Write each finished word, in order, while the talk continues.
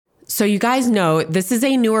So you guys know this is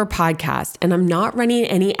a newer podcast and I'm not running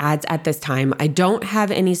any ads at this time. I don't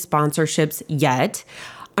have any sponsorships yet.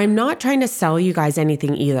 I'm not trying to sell you guys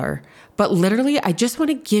anything either, but literally I just want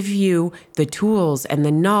to give you the tools and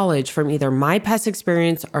the knowledge from either my past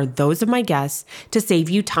experience or those of my guests to save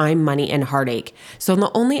you time, money, and heartache. So the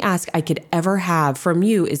only ask I could ever have from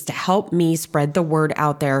you is to help me spread the word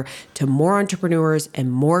out there to more entrepreneurs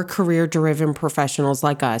and more career-driven professionals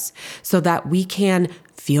like us so that we can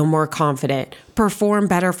feel more confident, perform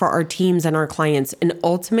better for our teams and our clients, and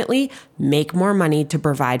ultimately make more money to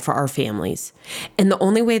provide for our families. And the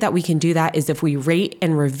only way that we can do that is if we rate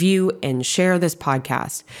and review and share this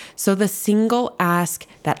podcast. So the single ask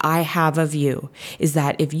that I have of you is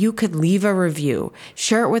that if you could leave a review,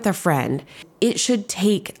 share it with a friend, it should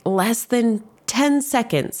take less than 10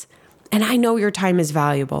 seconds. And I know your time is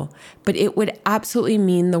valuable, but it would absolutely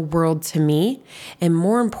mean the world to me. And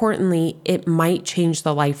more importantly, it might change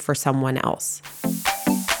the life for someone else.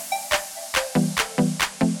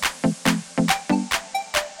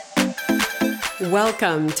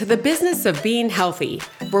 Welcome to the business of being healthy,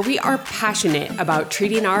 where we are passionate about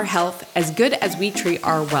treating our health as good as we treat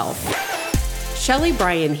our wealth. Shelly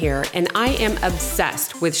Bryan here, and I am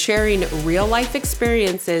obsessed with sharing real life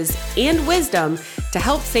experiences and wisdom to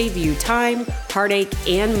help save you time, heartache,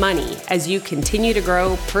 and money as you continue to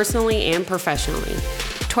grow personally and professionally.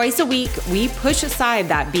 Twice a week, we push aside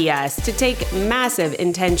that BS to take massive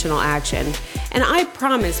intentional action. And I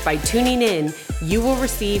promise by tuning in, you will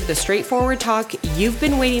receive the straightforward talk you've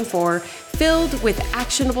been waiting for, filled with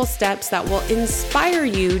actionable steps that will inspire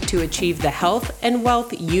you to achieve the health and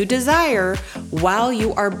wealth you desire while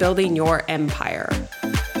you are building your empire.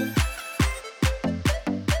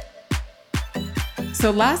 So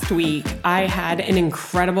last week, I had an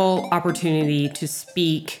incredible opportunity to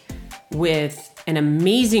speak with an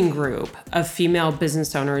amazing group of female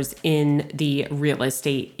business owners in the real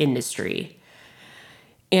estate industry.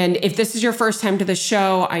 And if this is your first time to the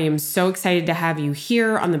show, I am so excited to have you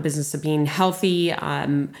here on the business of being healthy.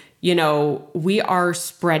 We are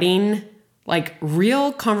spreading like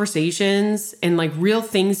real conversations and like real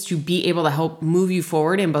things to be able to help move you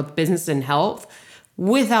forward in both business and health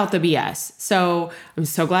without the BS. So I'm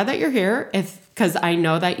so glad that you're here because I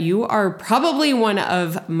know that you are probably one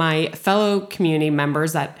of my fellow community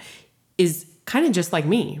members that is kind of just like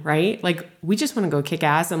me, right? Like we just want to go kick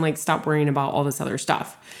ass and like stop worrying about all this other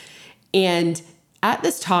stuff. And at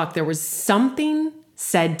this talk, there was something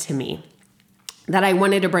said to me that I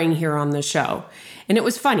wanted to bring here on the show. And it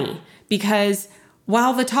was funny because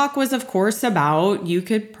while the talk was, of course, about, you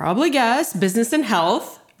could probably guess, business and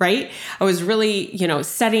health, right? I was really,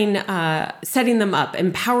 setting them up,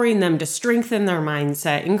 empowering them to strengthen their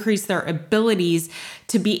mindset, increase their abilities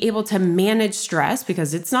to be able to manage stress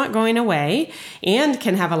because it's not going away and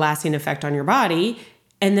can have a lasting effect on your body.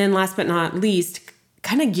 And then last but not least,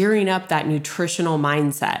 kind of gearing up that nutritional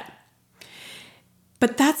mindset.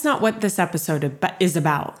 But that's not what this episode is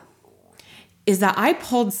about. Is that I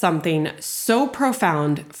pulled something so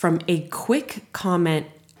profound from a quick comment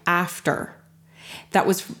after that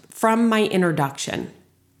was from my introduction.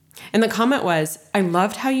 And the comment was, I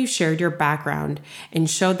loved how you shared your background and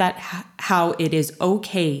showed that how it is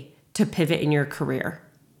okay to pivot in your career.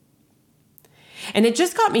 And it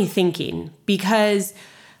just got me thinking because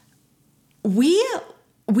we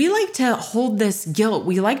like to hold this guilt.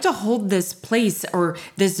 We like to hold this place or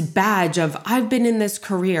this badge of I've been in this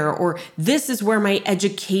career, or this is where my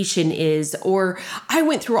education is, or I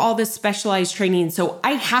went through all this specialized training, so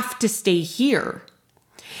I have to stay here.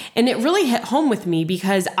 And it really hit home with me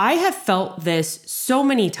because I have felt this so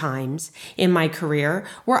many times in my career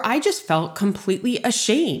where I just felt completely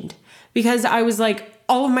ashamed because I was like,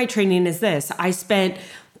 all of my training is this. I spent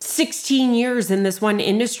 16 years in this one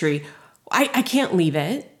industry. I can't leave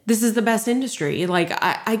it. This is the best industry. Like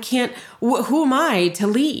I can't, who am I to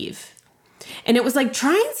leave? And it was like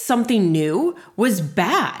trying something new was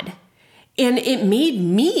bad. And it made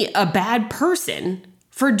me a bad person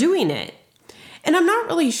for doing it. And I'm not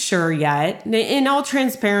really sure yet. In all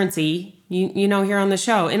transparency, here on the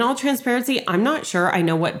show, in all transparency, I'm not sure I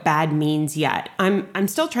know what bad means yet. I'm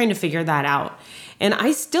still trying to figure that out. And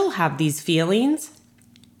I still have these feelings.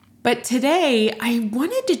 But today, I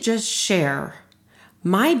wanted to just share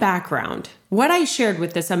my background, what I shared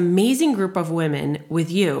with this amazing group of women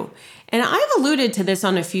with you. And I've alluded to this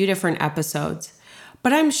on a few different episodes,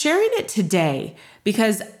 but I'm sharing it today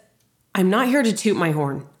because I'm not here to toot my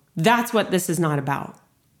horn. That's what this is not about.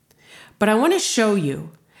 But I want to show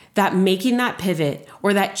you that making that pivot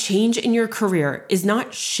or that change in your career is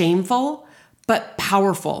not shameful, but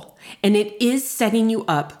powerful. And it is setting you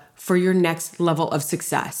up for your next level of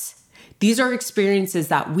success. These are experiences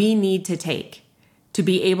that we need to take to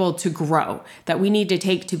be able to grow, that we need to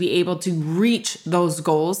take to be able to reach those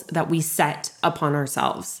goals that we set upon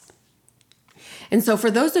ourselves. And so for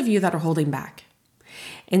those of you that are holding back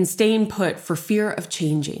and staying put for fear of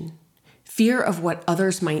changing, fear of what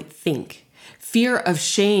others might think, fear of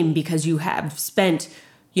shame because you have spent,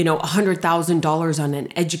 $100,000 on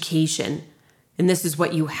an education, and this is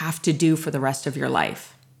what you have to do for the rest of your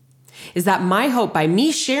life, is that my hope, by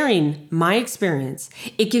me sharing my experience,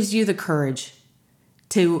 it gives you the courage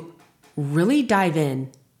to really dive in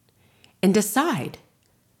and decide,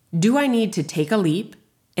 do I need to take a leap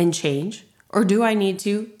and change, or do I need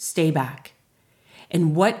to stay back?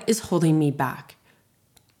 And what is holding me back?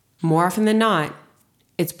 More often than not,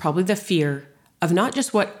 it's probably the fear of not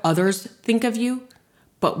just what others think of you,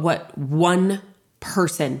 but what one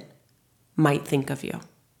person might think of you.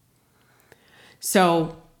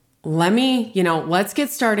 So let's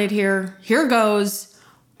get started here. Here goes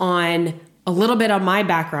on a little bit of my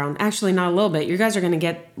background. Actually, not a little bit. You guys are going to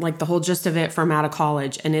get like the whole gist of it from out of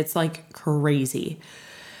college, and it's like crazy.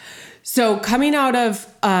 So coming out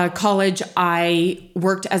of college, I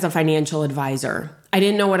worked as a financial advisor. I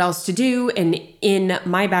didn't know what else to do. And in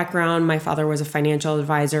my background, my father was a financial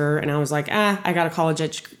advisor, and I was like, I got a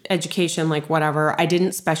college education, like whatever. I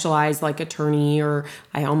didn't specialize like attorney, or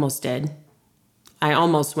I almost did. I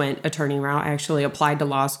almost went attorney route. I actually applied to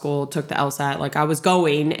law school, took the LSAT, like I was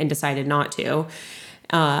going and decided not to.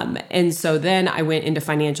 And so then I went into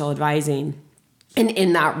financial advising. And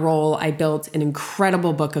in that role, I built an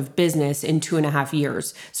incredible book of business in 2.5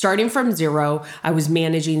 years. Starting from zero, I was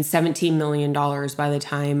managing $17 million by the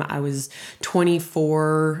time I was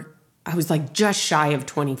 24. I was like just shy of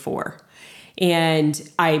 24.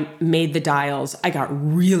 And I made the dials. I got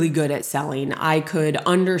really good at selling. I could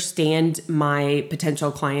understand my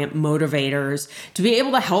potential client motivators to be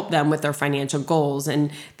able to help them with their financial goals.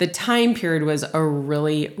 And the time period was a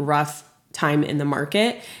really rough time in the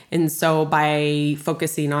market. And so by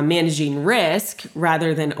focusing on managing risk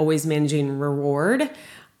rather than always managing reward,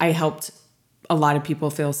 I helped a lot of people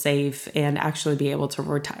feel safe and actually be able to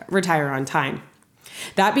retire on time.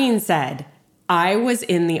 That being said, I was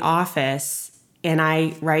in the office and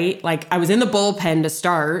I was in the bullpen to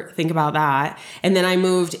start, think about that. And then I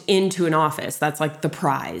moved into an office. That's like the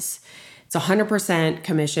prize. It's 100%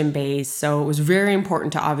 commission based. So it was very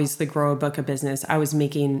important to obviously grow a book of business. I was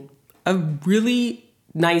making a really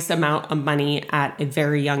nice amount of money at a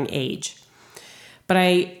very young age. But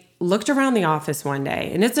I looked around the office one day,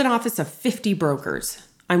 and it's an office of 50 brokers.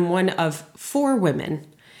 I'm one of 4 women.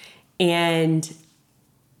 And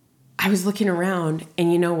I was looking around,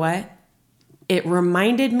 and you know what? It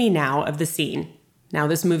reminded me now of the scene. Now,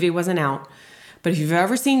 this movie wasn't out, but if you've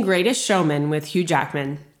ever seen Greatest Showman with Hugh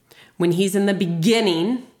Jackman, when he's in the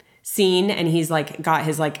beginning scene and he's like got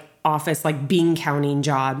his like office like bean counting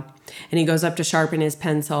job, and he goes up to sharpen his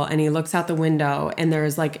pencil and he looks out the window and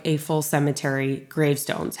there's like a full cemetery,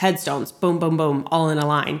 gravestones, headstones, boom, boom, boom, all in a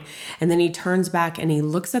line. And then he turns back and he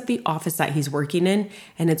looks at the office that he's working in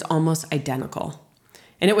and it's almost identical.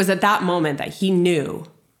 And it was at that moment that he knew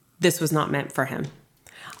this was not meant for him.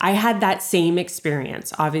 I had that same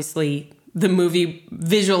experience. Obviously, the movie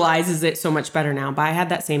visualizes it so much better now, but I had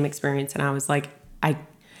that same experience and I was like,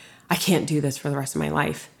 I can't do this for the rest of my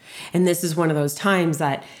life. And this is one of those times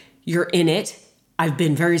that you're in it. I've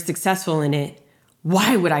been very successful in it.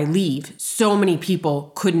 Why would I leave? So many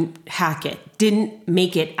people couldn't hack it, didn't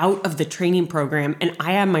make it out of the training program, and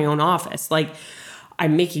I have my own office. Like,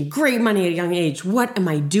 I'm making great money at a young age. What am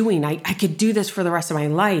I doing? I could do this for the rest of my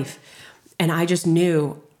life. And I just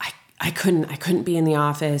knew I couldn't be in the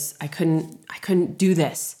office. I couldn't do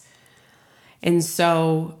this. And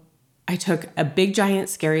so I took a big, giant,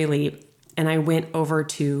 scary leap and I went over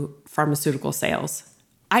to pharmaceutical sales.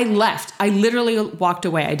 I left. I literally walked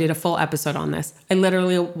away. I did a full episode on this. I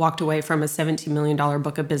literally walked away from a $17 million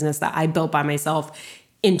book of business that I built by myself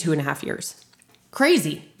in 2.5 years.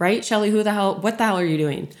 Crazy, right? Shelly, what the hell are you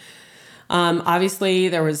doing? Obviously,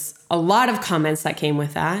 there was a lot of comments that came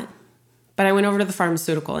with that, but I went over to the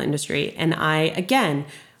pharmaceutical industry and I, again,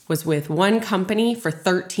 was with one company for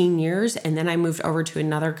 13 years. And then I moved over to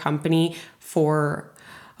another company for,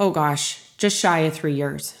 just shy of 3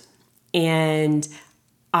 years. And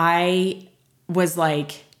I was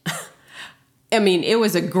like, I mean, it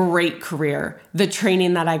was a great career. The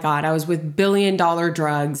training that I got, I was with billion-dollar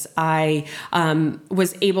drugs. I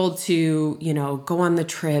was able to, go on the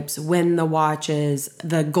trips, win the watches.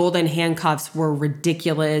 The golden handcuffs were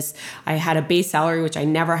ridiculous. I had a base salary, which I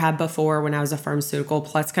never had before when I was a pharmaceutical,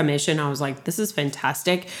 plus commission. I was like, this is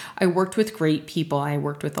fantastic. I worked with great people. I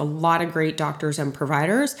worked with a lot of great doctors and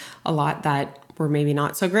providers, a lot that were maybe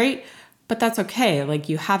not so great. But that's okay. Like,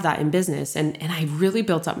 you have that in business. And I really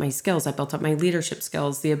built up my skills. I built up my leadership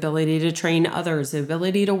skills, the ability to train others, the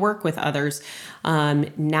ability to work with others,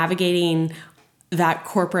 navigating that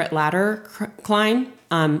corporate ladder climb,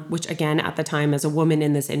 which again, at the time as a woman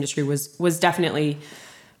in this industry was definitely,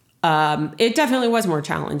 it definitely was more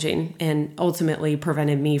challenging and ultimately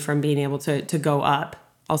prevented me from being able to go up.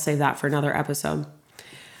 I'll save that for another episode.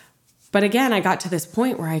 But again, I got to this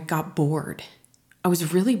point where I got bored. I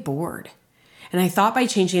was really bored. And I thought by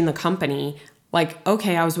changing the company, like,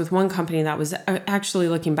 okay, I was with one company that was actually,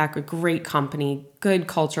 looking back, a great company, good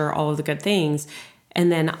culture, all of the good things. And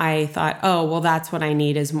then I thought, oh, well, that's what I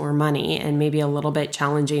need is more money and maybe a little bit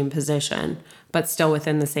challenging position, but still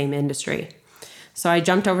within the same industry. So I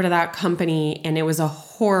jumped over to that company, and it was a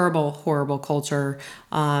horrible, horrible culture.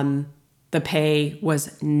 The pay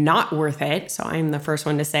was not worth it. So I'm the first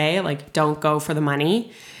one to say, like, don't go for the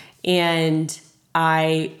money. And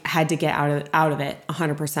I had to get out of it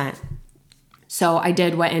 100%. So I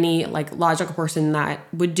did what any logical person that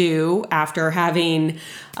would do after having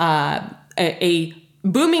a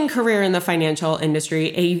booming career in the financial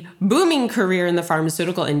industry, a booming career in the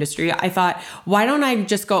pharmaceutical industry. I thought, why don't I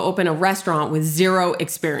just go open a restaurant with zero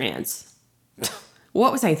experience?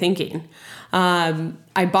 What was I thinking?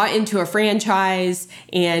 I bought into a franchise,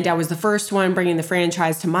 and I was the first one bringing the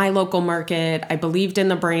franchise to my local market. I believed in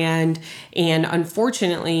the brand. And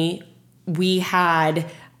unfortunately, we had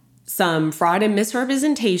some fraud and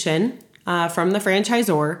misrepresentation from the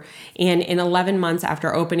franchisor. And in 11 months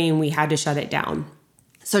after opening, we had to shut it down.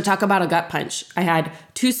 So talk about a gut punch. I had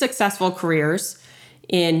 2 successful careers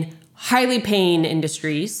in highly paying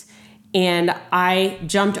industries, and I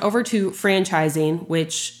jumped over to franchising,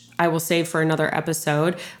 which I will save for another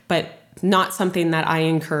episode, but not something that I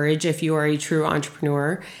encourage if you are a true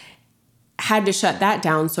entrepreneur. Had to shut that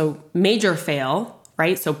down. So major fail,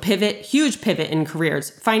 right? So pivot, huge pivot in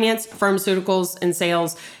careers, finance, pharmaceuticals, and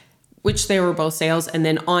sales, which they were both sales, and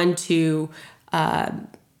then on to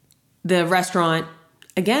the restaurant.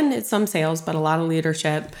 Again, it's some sales, but a lot of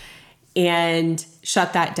leadership, and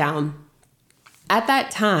shut that down. At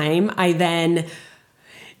that time,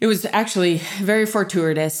 it was actually very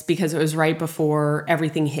fortuitous because it was right before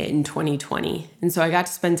everything hit in 2020. And so I got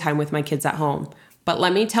to spend time with my kids at home. But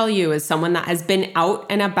let me tell you, as someone that has been out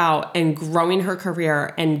and about and growing her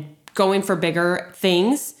career and going for bigger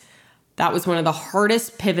things, that was one of the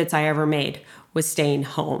hardest pivots I ever made, was staying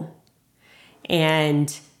home.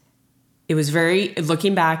 And it was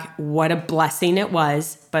looking back, what a blessing it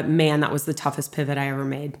was. But man, that was the toughest pivot I ever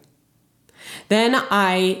made. Then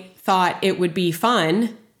I thought it would be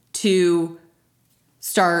fun to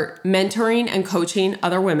start mentoring and coaching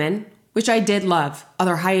other women, which I did love,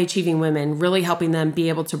 other high achieving women, really helping them be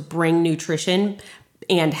able to bring nutrition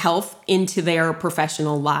and health into their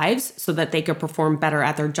professional lives so that they could perform better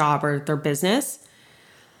at their job or their business.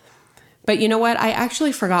 But you know what? I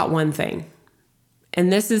actually forgot one thing.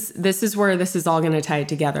 And this is where this is all going to tie it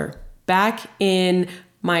together. Back in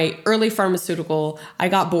my early pharmaceutical, I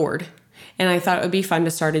got bored, and I thought it would be fun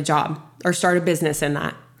to start a job or start a business in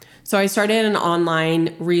that. So I started an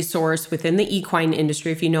online resource within the equine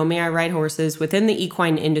industry. If you know me, I ride horses within the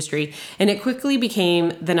equine industry, and it quickly became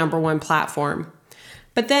the #1 platform.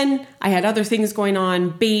 But then I had other things going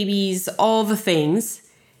on, babies, all the things,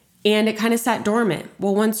 and it kind of sat dormant.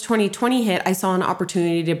 Well, once 2020 hit, I saw an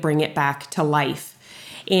opportunity to bring it back to life.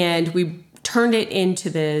 And we turned it into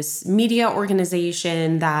this media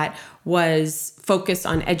organization that was focused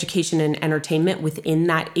on education and entertainment within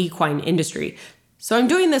that equine industry. So I'm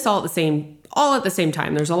doing this all at the same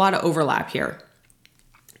time. There's a lot of overlap here.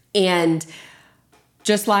 And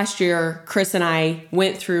just last year, Chris and I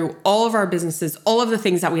went through all of our businesses, all of the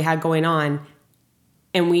things that we had going on,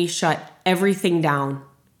 and we shut everything down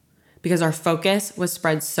because our focus was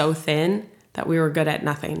spread so thin that we were good at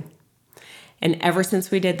nothing. And ever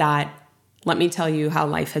since we did that, let me tell you how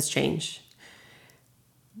life has changed.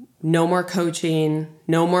 No more coaching,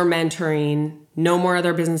 no more mentoring, no more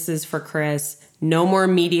other businesses for Chris, no more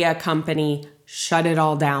media company, shut it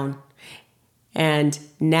all down. And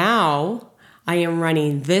now I am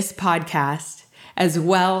running this podcast, as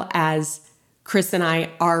well as Chris and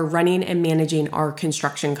I are running and managing our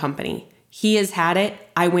construction company. He has had it.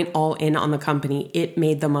 I went all in on the company. It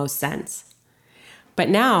made the most sense. But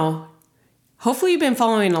now, hopefully you've been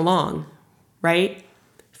following along, right?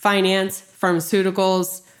 Finance,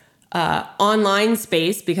 pharmaceuticals, online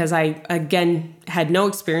space, because I, again, had no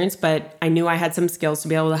experience, but I knew I had some skills to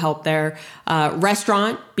be able to help there.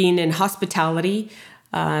 Restaurant, being in hospitality,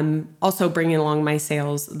 also bringing along my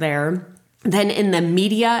sales there. Then in the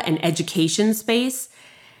media and education space,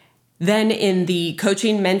 then in the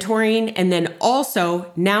coaching, mentoring, and then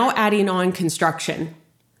also now adding on construction.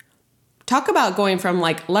 Talk about going from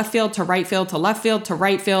like left field to right field to left field to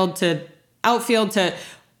right field to outfield to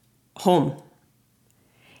home.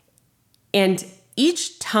 And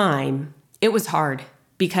each time it was hard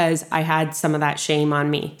because I had some of that shame on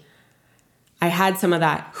me. I had some of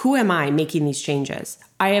that, who am I making these changes?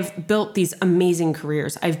 I have built these amazing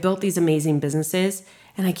careers. I've built these amazing businesses,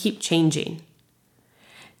 and I keep changing.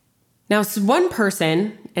 Now, one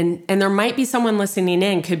person, and there might be someone listening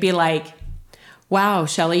in, could be like, wow,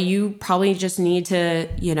 Shelly, you probably just need to,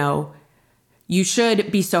 you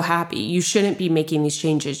should be so happy. You shouldn't be making these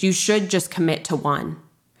changes. You should just commit to one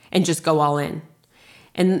and just go all in.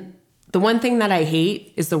 And the one thing that I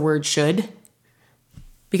hate is the word should,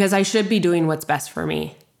 because I should be doing what's best for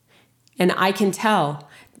me. And I can tell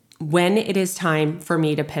when it is time for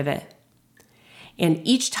me to pivot. And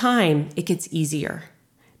each time it gets easier.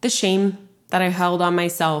 The shame that I held on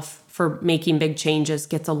myself for making big changes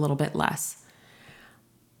gets a little bit less.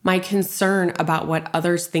 My concern about what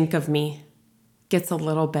others think of me gets a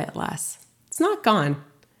little bit less. It's not gone,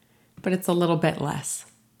 but it's a little bit less.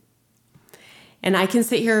 And I can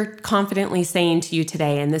sit here confidently saying to you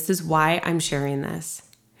today, and this is why I'm sharing this,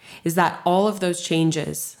 is that all of those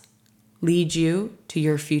changes lead you to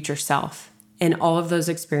your future self, and all of those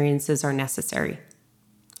experiences are necessary.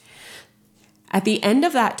 At the end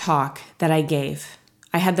of that talk that I gave,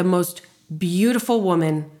 I had the most beautiful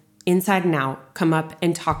woman inside and out come up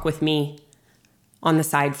and talk with me on the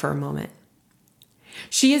side for a moment.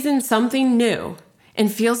 She is in something new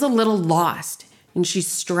and feels a little lost, and she's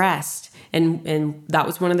stressed. And that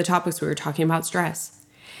was one of the topics we were talking about, stress.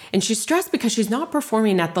 And she's stressed because she's not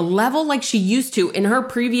performing at the level like she used to in her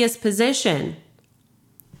previous position.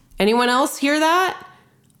 Anyone else hear that?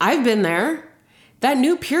 I've been there. That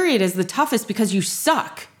new period is the toughest because you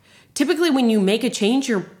suck. Typically, when you make a change,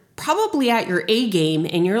 you're probably at your A game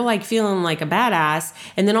and you're like feeling like a badass.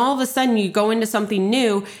 And then all of a sudden you go into something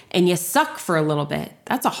new and you suck for a little bit.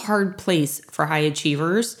 That's a hard place for high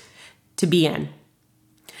achievers to be in.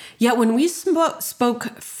 Yet when we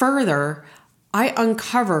spoke further, I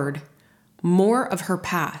uncovered more of her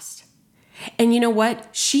past. And you know what?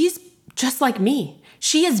 She's just like me.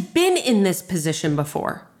 She has been in this position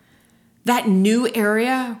before. That new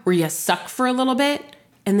area where you suck for a little bit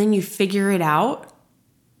and then you figure it out.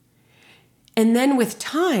 And then with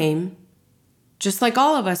time, just like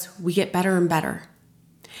all of us, we get better and better.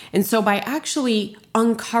 And so by actually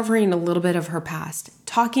uncovering a little bit of her past,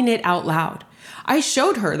 talking it out loud, I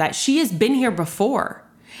showed her that she has been here before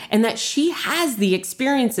and that she has the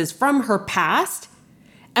experiences from her past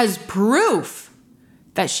as proof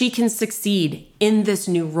that she can succeed in this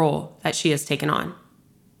new role that she has taken on.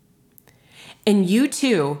 And you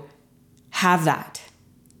too have that.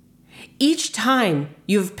 Each time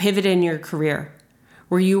you've pivoted in your career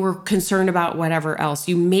where you were concerned about whatever else,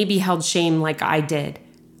 you maybe held shame like I did,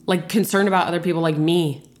 like concerned about other people like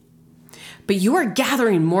me. But you are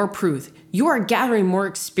gathering more proof. You are gathering more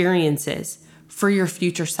experiences for your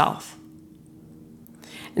future self.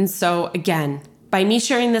 And so again, by me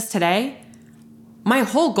sharing this today, my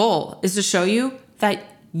whole goal is to show you that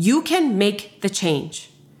you can make the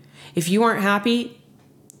change. If you aren't happy,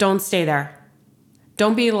 don't stay there.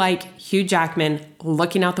 Don't be like Hugh Jackman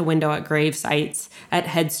looking out the window at grave sites, at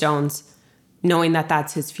headstones, knowing that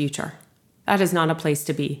that's his future. That is not a place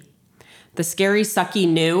to be. The scary, sucky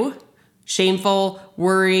new, shameful,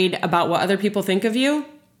 worried about what other people think of you,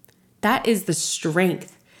 that is the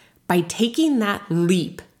strength. By taking that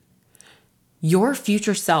leap, your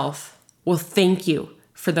future self will thank you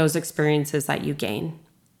for those experiences that you gain.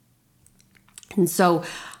 And so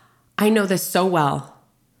I know this so well,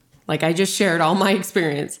 like I just shared all my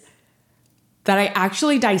experience, that I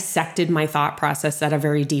actually dissected my thought process at a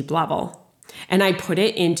very deep level. And I put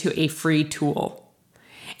it into a free tool.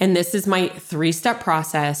 And this is my 3-step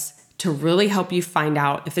process to really help you find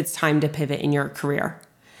out if it's time to pivot in your career.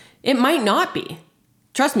 It might not be.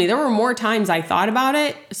 Trust me, there were more times I thought about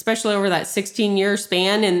it, especially over that 16-year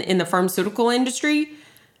span in the pharmaceutical industry,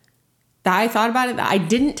 that I thought about it, that I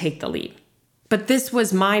didn't take the leap. But this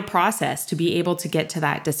was my process to be able to get to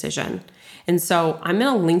that decision. And so I'm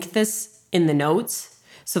going to link this in the notes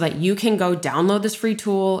so that you can go download this free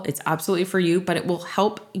tool. It's absolutely for you, but it will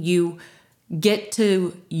help you Get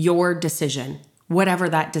to your decision, whatever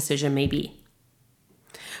that decision may be.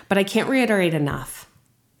 But I can't reiterate enough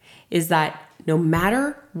is that no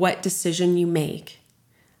matter what decision you make,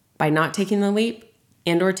 by not taking the leap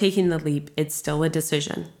and or taking the leap, it's still a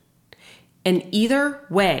decision. And either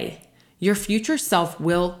way, your future self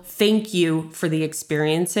will thank you for the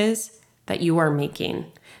experiences that you are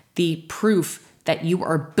making, the proof that you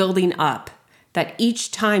are building up, that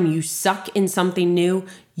each time you suck in something new,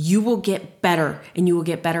 you will get better and you will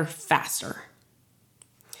get better faster.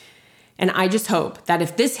 And I just hope that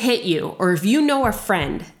if this hit you, or if you know a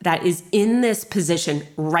friend that is in this position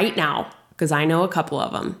right now, because I know a couple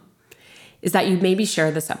of them, is that you maybe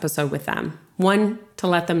share this episode with them. One, to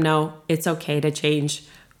let them know it's okay to change.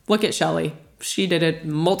 Look at Shelly. She did it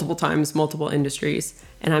multiple times, multiple industries,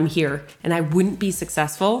 and I'm here. And I wouldn't be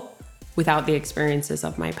successful without the experiences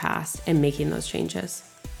of my past and making those changes.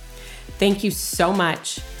 Thank you so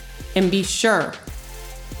much. And be sure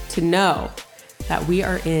to know that we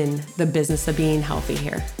are in the business of being healthy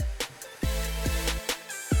here.